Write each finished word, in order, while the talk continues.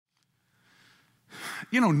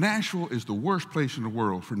You know, Nashville is the worst place in the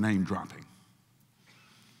world for name dropping.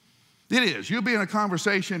 It is. You'll be in a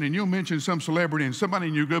conversation and you'll mention some celebrity and somebody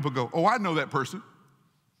in your group will go, oh, I know that person.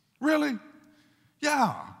 Really?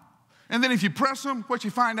 Yeah. And then if you press them, what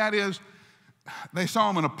you find out is they saw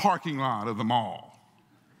them in a parking lot of the mall.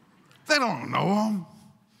 They don't know them.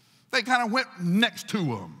 They kind of went next to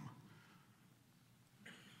them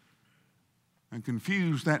and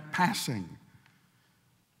confused that passing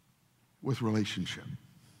with relationship.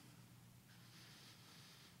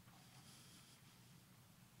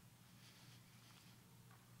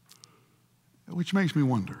 Which makes me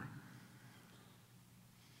wonder,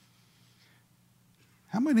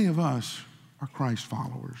 how many of us are Christ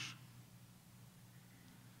followers?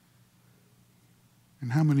 And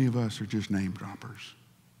how many of us are just name droppers?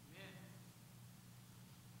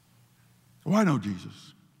 Oh, I know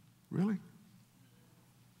Jesus. Really?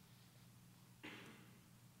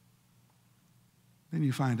 Then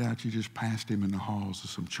you find out you just passed him in the halls of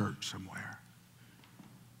some church somewhere.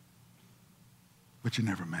 But you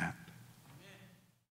never met.